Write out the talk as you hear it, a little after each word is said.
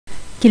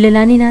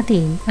Kilalanin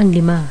natin ang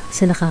 5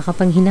 sa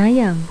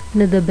nakakapanghinayang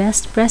na the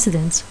best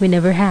presidents we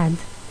never had,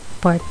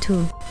 Part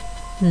 2.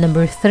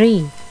 Number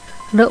 3.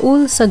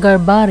 Raul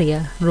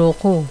Sagarbarria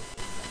Roco.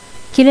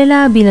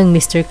 Kilala bilang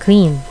Mr.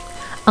 Clean,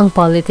 ang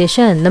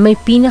politician na may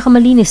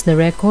pinakamalinis na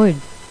record.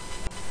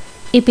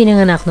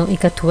 Ipinanganak noong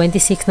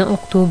ika-26 ng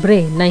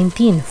Oktubre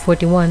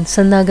 1941 sa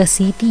Naga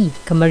City,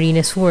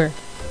 Camarines Sur.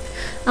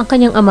 Ang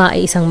kanyang ama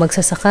ay isang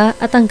magsasaka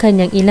at ang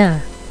kanyang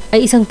ina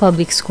ay isang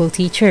public school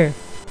teacher.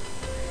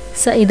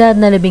 Sa edad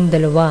na 12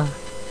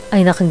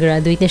 ay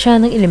nakagraduate na siya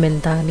ng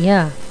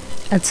elementarya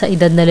at sa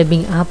edad na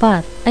 14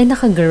 ay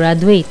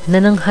nakagraduate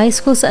na ng high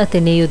school sa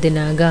Ateneo de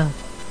Naga.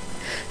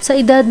 Sa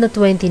edad na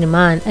 20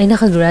 naman ay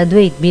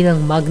nakagraduate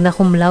bilang magna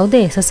cum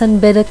laude sa San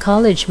Beda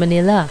College,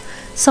 Manila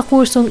sa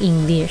kursong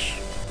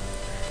English.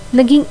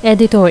 Naging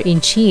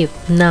editor-in-chief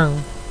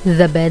ng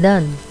The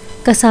Bedan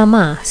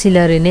kasama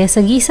sila Rene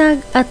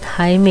Sagisag at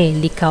Jaime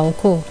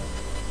Licauco.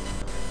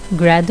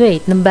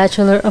 Graduate ng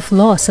Bachelor of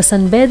Laws sa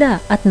San Beda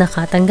at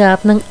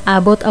nakatanggap ng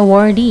Abbott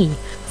Awardee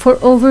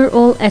for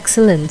Overall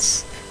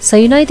Excellence. Sa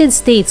United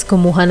States,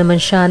 kumuha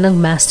naman siya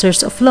ng Masters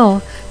of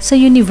Law sa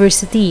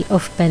University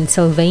of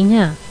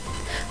Pennsylvania,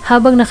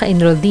 habang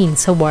naka-enroll din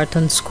sa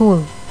Wharton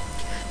School.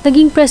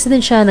 Naging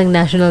president siya ng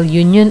National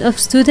Union of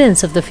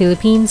Students of the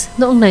Philippines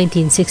noong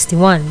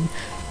 1961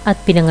 at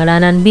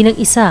pinangalanan bilang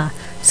isa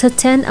sa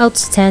 10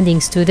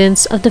 outstanding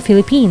students of the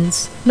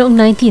Philippines noong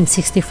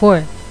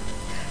 1964.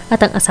 At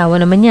ang asawa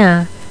naman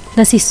niya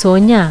na si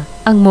Sonia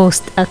ang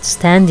most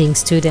outstanding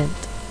student.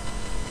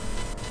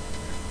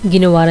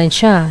 Ginawa rin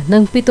siya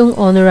ng 7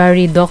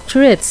 honorary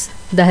doctorates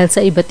dahil sa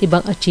iba't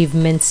ibang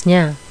achievements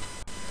niya.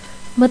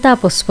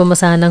 Matapos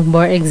pumasa ng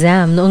bar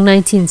exam noong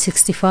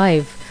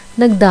 1965,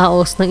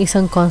 nagdaos ng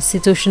isang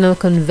constitutional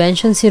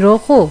convention si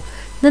Roco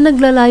na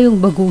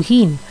naglalayong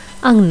baguhin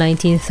ang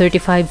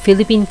 1935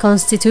 Philippine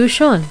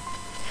Constitution.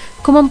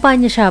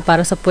 Kumampanya siya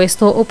para sa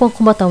pwesto upang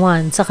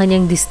kumatawan sa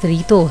kanyang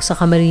distrito sa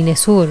Camarines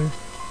Sur.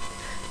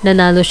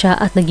 Nanalo siya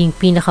at naging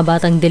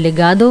pinakabatang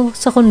delegado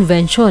sa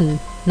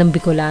convention ng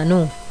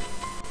Bicolano.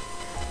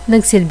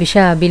 Nagsilbi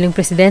siya bilang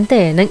presidente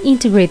ng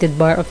Integrated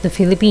Bar of the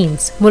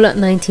Philippines mula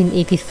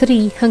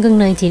 1983 hanggang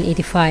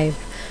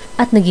 1985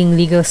 at naging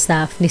legal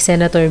staff ni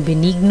Senator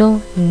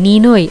Benigno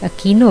Ninoy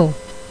Aquino.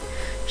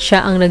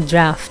 Siya ang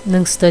nag-draft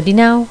ng Study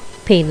Now,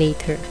 Pay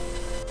Later.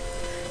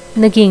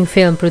 Naging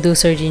film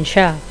producer din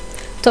siya.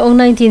 Taong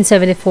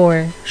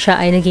 1974, siya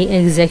ay naging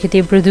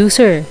executive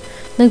producer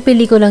ng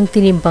pelikulang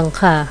Tinimbang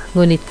Ka,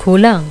 Ngunit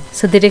Kulang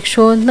sa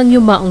direksyon ng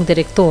yumaong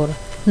direktor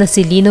na si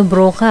Lino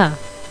Broca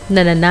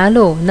na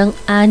nanalo ng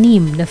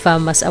 6 na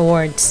FAMAS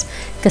Awards,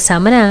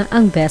 kasama na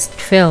ang Best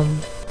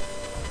Film.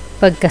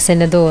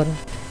 Pagkasenador,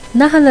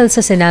 nahalal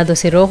sa Senado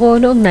si Roco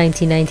noong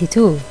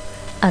 1992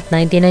 at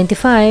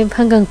 1995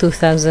 hanggang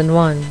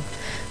 2001.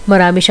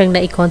 Marami siyang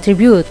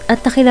nai-contribute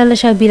at nakilala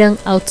siya bilang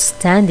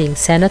outstanding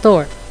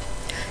senator.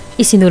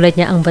 Isinulat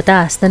niya ang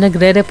batas na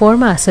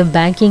nagre-reforma sa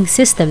banking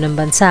system ng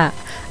bansa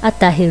at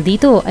dahil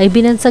dito ay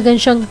binansagan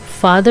siyang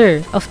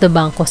Father of the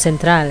Bangko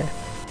Sentral.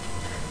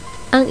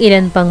 Ang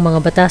ilan pang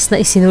mga batas na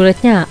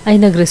isinulat niya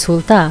ay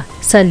nagresulta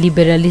sa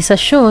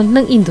liberalisasyon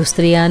ng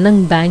industriya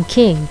ng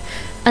banking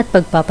at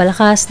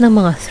pagpapalakas ng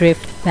mga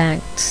thrift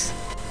banks.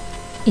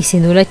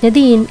 Isinulat niya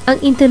din ang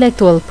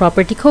Intellectual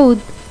Property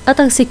Code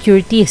at ang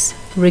Securities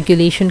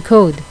Regulation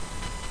Code.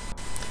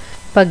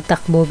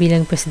 Pagtakbo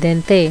bilang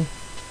presidente.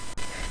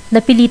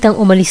 Napilitang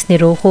umalis ni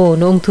Roco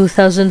noong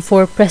 2004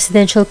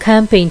 presidential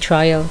campaign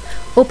trial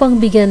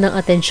upang bigyan ng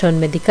atensyon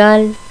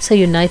medikal sa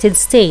United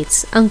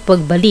States ang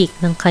pagbalik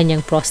ng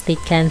kanyang prostate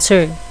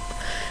cancer.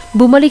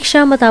 Bumalik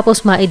siya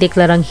matapos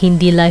maideklarang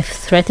hindi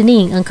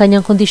life-threatening ang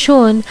kanyang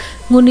kondisyon,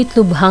 ngunit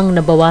lubhang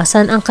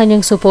nabawasan ang kanyang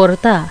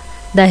suporta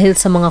dahil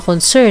sa mga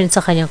concern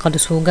sa kanyang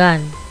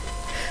kalusugan.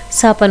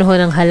 Sa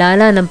panahon ng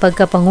halala ng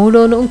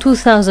pagkapangulo noong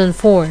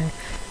 2004,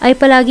 ay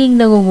palaging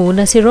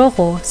nangunguna si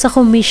Roco sa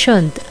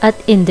commissioned at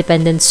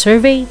independent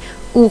survey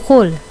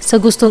ukol sa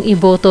gustong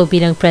iboto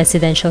bilang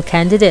presidential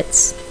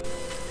candidates.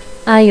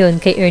 Ayon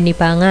kay Ernie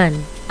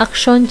Pangan,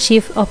 Aksyon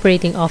Chief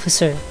Operating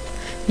Officer,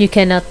 you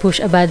cannot push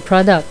a bad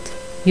product.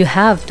 You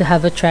have to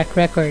have a track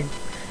record.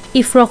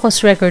 If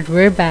Roco's record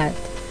were bad,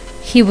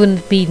 he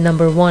wouldn't be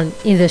number 1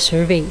 in the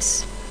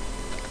surveys.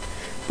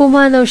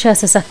 Pumanaw siya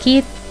sa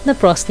sakit na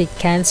prostate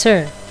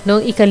cancer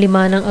noong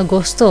ika-5 ng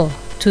Agosto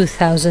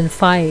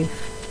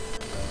 2005.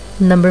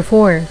 Number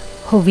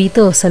 4.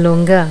 Jovito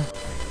Salonga,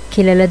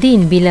 kilala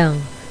din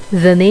bilang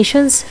The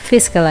Nation's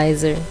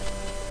Fiscalizer.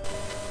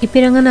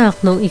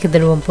 Ipinanganak noong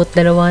ika-22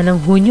 ng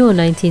Hunyo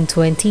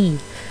 1920.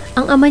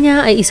 Ang ama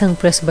niya ay isang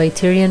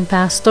Presbyterian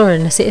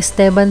pastor na si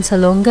Esteban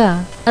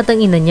Salonga at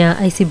ang ina niya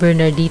ay si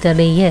Bernardita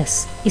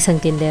Reyes, isang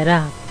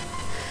tindera.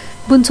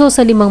 Bunso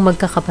sa 5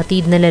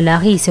 magkakapatid na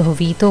lalaki si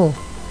Jovito.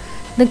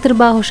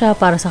 Nagtrabaho siya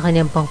para sa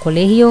kanyang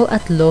pangkolehiyo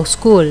at law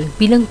school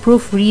bilang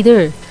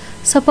proofreader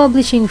sa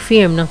publishing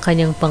firm ng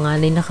kanyang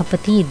panganay na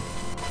kapatid.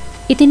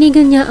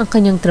 Itinigan niya ang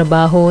kanyang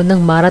trabaho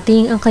nang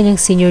marating ang kanyang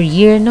senior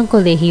year ng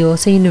kolehiyo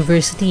sa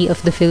University of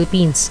the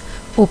Philippines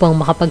upang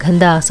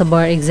makapaghanda sa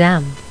bar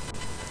exam.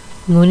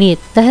 Ngunit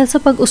dahil sa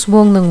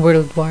pag-usbong ng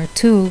World War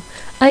II,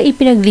 ay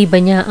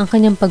ipinagliban niya ang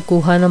kanyang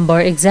pagkuha ng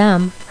bar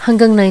exam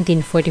hanggang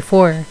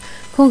 1944,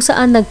 kung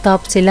saan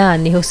nag-top sila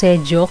ni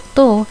Jose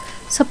Diokto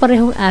sa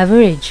parehong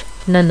average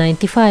na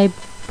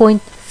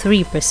 95.3%.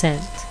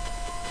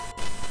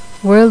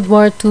 World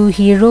War II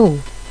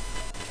hero.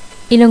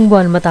 Ilang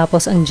buwan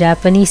matapos ang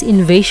Japanese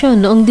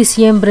invasion noong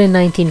Disyembre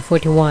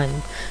 1941,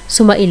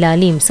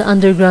 sumailalim sa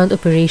underground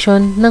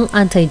operation ng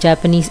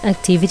anti-Japanese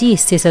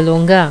activities si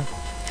Salonga.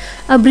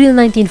 Abril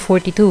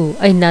 1942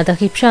 ay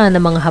nadakip siya ng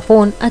mga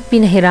Hapon at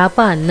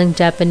pinahirapan ng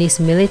Japanese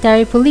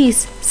military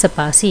police sa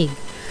Pasig,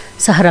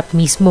 sa harap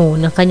mismo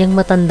ng kanyang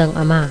matandang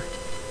ama.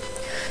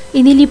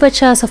 Inilipat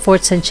siya sa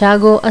Fort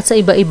Santiago at sa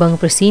iba-ibang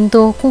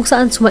presinto kung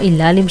saan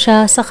sumailalim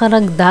siya sa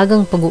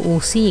karagdagang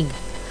pag-uusig.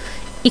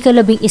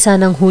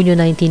 Ika-11 ng Hunyo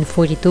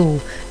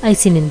 1942 ay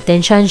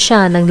sinintensyahan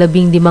siya ng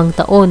 15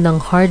 taon ng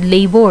hard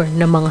labor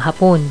ng mga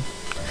Hapon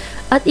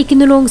at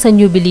ikinulong sa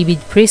New Bilibid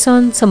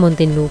Prison sa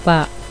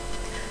Muntinlupa.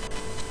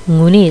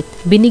 Ngunit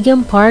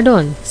binigyang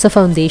pardon sa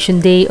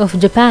Foundation Day of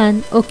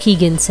Japan o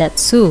Kigen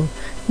Setsu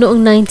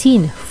noong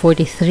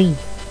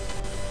 1943.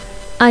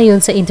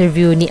 Ayon sa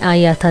interview ni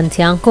Aya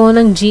Tantiangco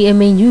ng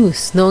GMA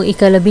News noong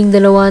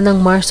ika-12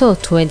 ng Marso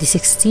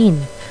 2016,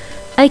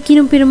 ay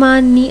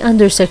kinumpirmahan ni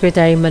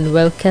Undersecretary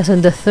Manuel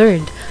Quezon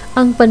III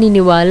ang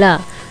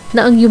paniniwala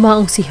na ang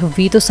yumaong si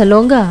Jovito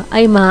Salonga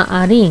ay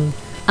maaaring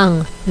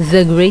ang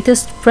the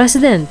greatest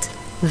president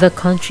the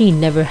country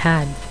never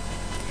had.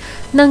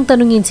 Nang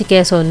tanungin si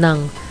Quezon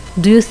ng,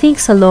 "Do you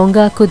think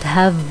Salonga could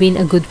have been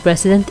a good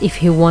president if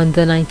he won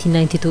the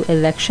 1992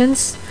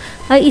 elections?"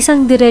 ay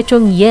isang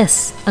diretsong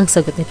yes ang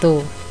sagot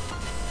nito.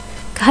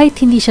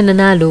 Kahit hindi siya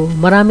nanalo,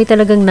 marami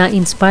talagang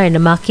na-inspire na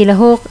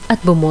makilahok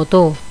at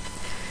bumoto.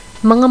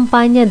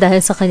 Mangampanya dahil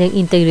sa kanyang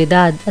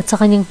integridad at sa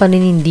kanyang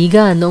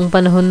paninindigan noong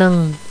panahon ng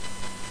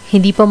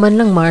hindi pa man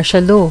lang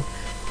martial law.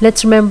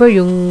 Let's remember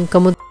yung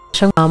kamunta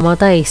siyang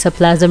mamatay sa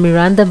Plaza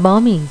Miranda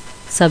bombing,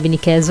 sabi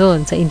ni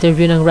Quezon sa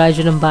interview ng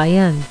Radyo ng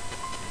Bayan.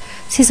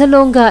 Si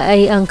Salonga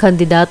ay ang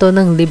kandidato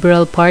ng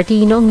Liberal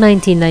Party noong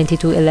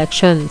 1992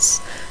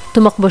 elections.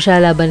 Tumakbo siya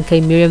laban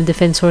kay Miriam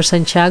Defensor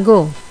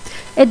Santiago,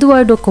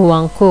 Eduardo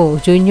Cojuangco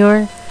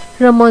Jr.,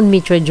 Ramon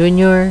Mitra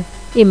Jr.,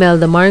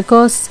 Imelda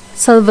Marcos,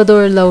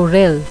 Salvador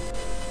Laurel,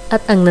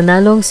 at ang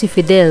nanalong si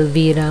Fidel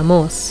V.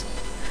 Ramos.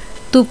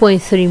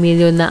 2.3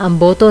 milyon na ang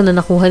boto na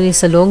nakuha ni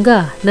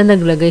Salonga na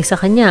naglagay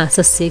sa kanya sa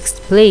 6th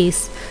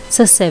place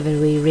sa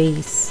 7-way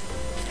race.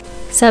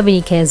 Sabi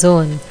ni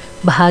Quezon,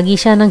 bahagi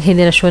siya ng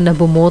henerasyon na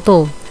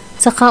bumoto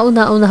sa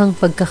kauna-unahang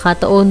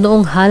pagkakataon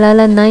noong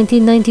halalan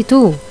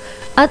 1992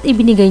 at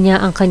ibinigay niya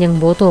ang kanyang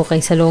boto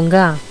kay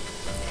Salonga.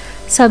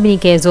 Sabi ni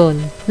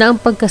Quezon na ang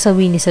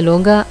pagkasawi ni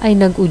Salonga ay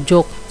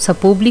nag-udyok sa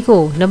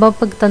publiko na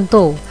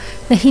mapagtanto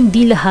na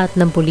hindi lahat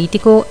ng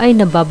politiko ay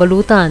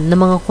nababalutan ng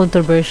mga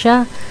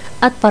kontrobersya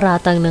at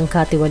paratang ng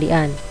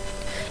katiwalian.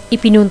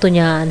 Ipinunto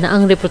niya na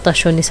ang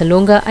reputasyon ni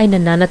Salonga ay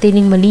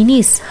nananatiling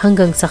malinis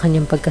hanggang sa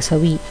kanyang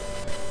pagkasawi.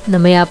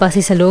 Namaya pa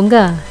si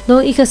Salonga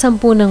noong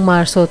ika-10 ng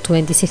Marso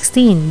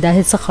 2016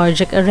 dahil sa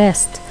cardiac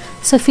arrest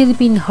sa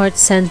Philippine Heart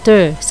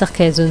Center sa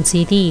Quezon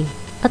City,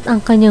 at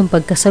ang kanyang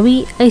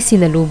pagkasawi ay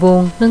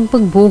sinalubong ng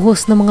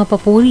pagbuhos ng mga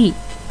papuri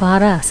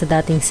para sa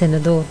dating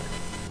senador.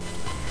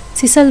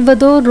 Si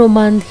Salvador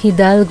Roman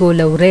Hidalgo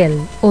Laurel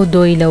o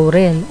Doy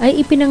Laurel ay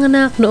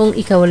ipinanganak noong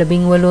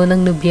ika-18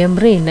 ng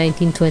Nobyembre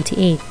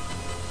 1928,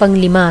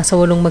 panglima sa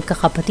 8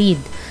 magkakapatid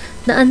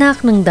na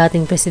anak ng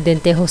dating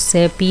Presidente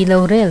Jose P.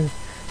 Laurel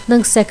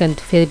ng Second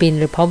Philippine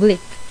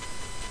Republic.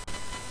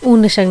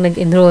 Una siyang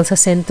nag-enroll sa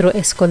Centro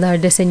Escolar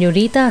de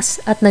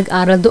Señoritas at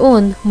nag-aral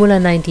doon mula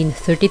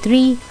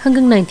 1933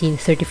 hanggang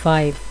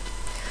 1935.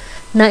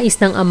 Nais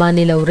ng ama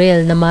ni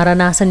Laurel na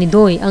maranasan ni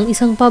Doy ang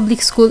isang public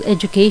school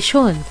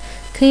education,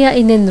 kaya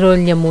in-enroll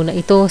niya muna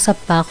ito sa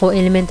Paco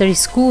Elementary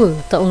School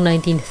taong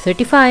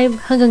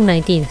 1935 hanggang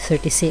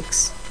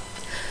 1936.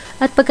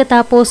 At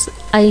pagkatapos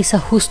ay sa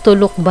Justo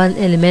Lucban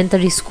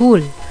Elementary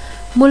School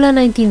mula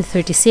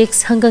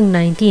 1936 hanggang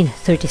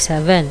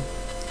 1937.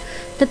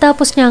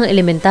 Natapos niya ang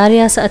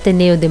elementarya sa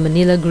Ateneo de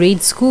Manila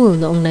Grade School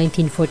noong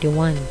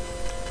 1941.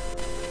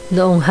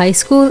 Noong high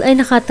school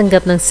ay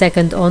nakatanggap ng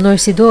second honor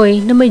si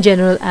Doy na may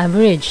general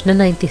average na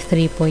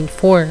 93.4.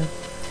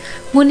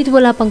 Ngunit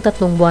wala pang 3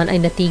 buwan ay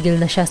natigil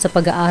na siya sa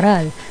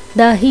pag-aaral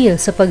dahil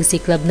sa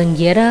pagsiklab ng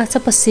gyera sa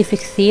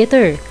Pacific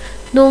Theater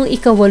noong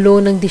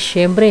ika-8 ng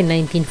Disyembre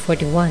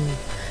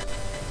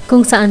 1941,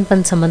 kung saan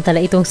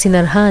pansamantala itong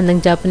sinarhan ng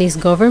Japanese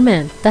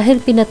government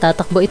dahil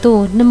pinatatakbo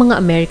ito ng mga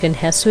American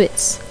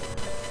Jesuits.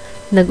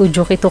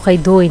 Nag-udyok ito kay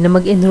Doy na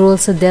mag-enroll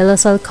sa De La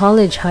Salle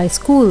College High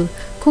School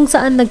kung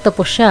saan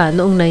nagtapos siya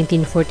noong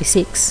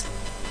 1946.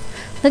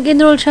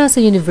 Nag-enroll siya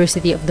sa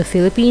University of the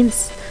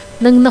Philippines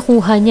nang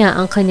nakuha niya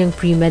ang kanyang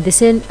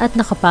pre-medicine at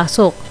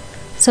nakapasok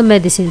sa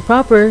medicine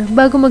proper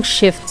bago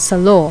mag-shift sa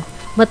law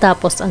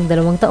matapos ang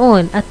 2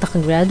 taon at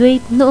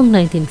nakagraduate noong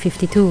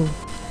 1952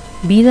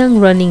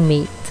 bilang running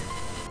mate.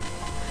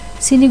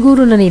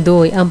 Siniguro na ni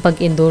Doy ang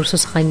pag-endorso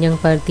sa kanyang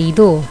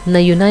partido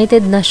na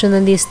United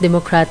Nationalist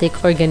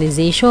Democratic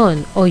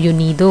Organization o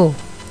UNIDO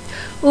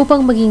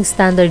upang maging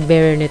standard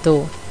bearer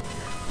nito.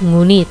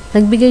 Ngunit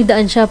nagbigay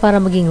daan siya para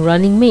maging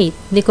running mate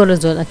ni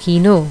Corazon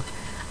Aquino,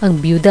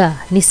 ang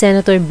byuda ni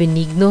Senator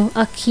Benigno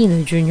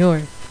Aquino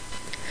Jr.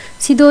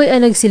 Si Doy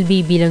ay nagsilbi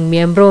bilang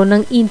miyembro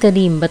ng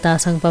interim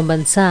batasang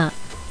pambansa.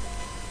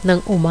 Nang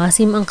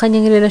umasim ang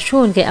kanyang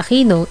relasyon kay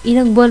Aquino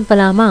ilang buwan pa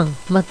lamang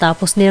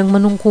matapos nilang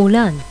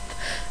manungkulan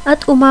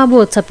at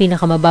umabot sa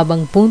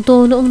pinakamababang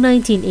punto noong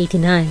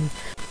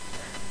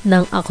 1989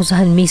 nang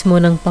akusahan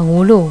mismo ng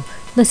Pangulo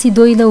na si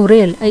Doy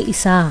Laurel ay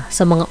isa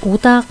sa mga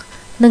utak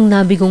ng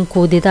nabigong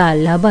kudeta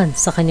laban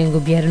sa kanyang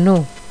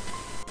gobyerno.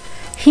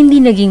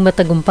 Hindi naging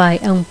matagumpay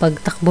ang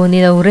pagtakbo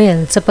ni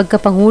Laurel sa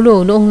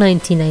pagkapangulo noong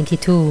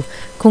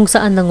 1992 kung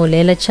saan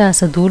nangulelat siya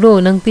sa dulo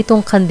ng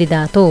 7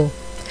 kandidato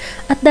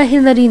at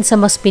dahil na rin sa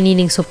mas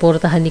piniling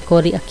suportahan ni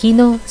Cory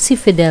Aquino si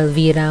Fidel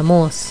V.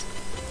 Ramos.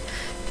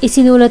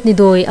 Isinulat ni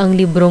Doy ang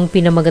librong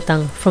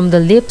pinamagatang From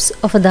the Lips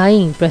of a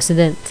Dying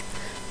President,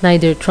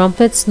 Neither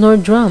Trumpets Nor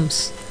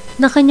Drums,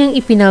 na kanyang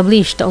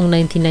ipinablish taong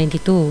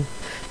 1992,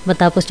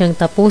 matapos niyang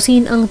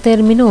tapusin ang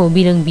termino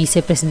bilang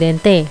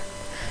vice-presidente.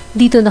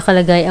 Dito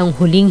nakalagay ang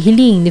huling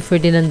hiling ni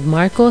Ferdinand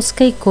Marcos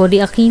kay Cory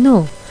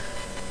Aquino.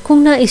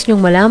 Kung nais niyong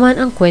malaman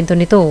ang kwento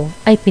nito,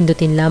 ay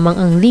pindutin lamang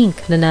ang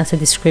link na nasa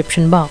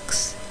description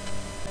box.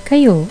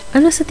 Kayo,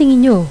 ano sa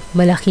tingin nyo?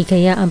 Malaki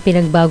kaya ang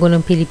pinagbago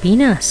ng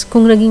Pilipinas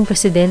kung naging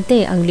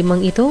presidente ang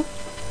 5 ito?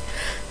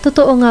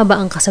 Totoo nga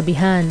ba ang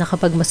kasabihan na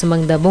kapag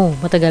masamang damo,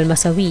 matagal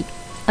masawi,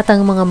 at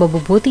ang mga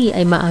mabubuti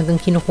ay maagang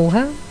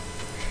kinukuha?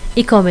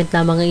 I-comment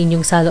lamang ang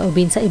inyong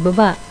saloobin sa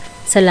ibaba.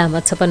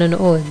 Salamat sa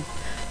panonood.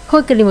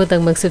 Huwag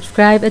kalimutang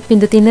mag-subscribe at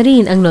pindutin na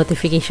rin ang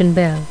notification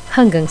bell.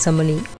 Hanggang sa muli.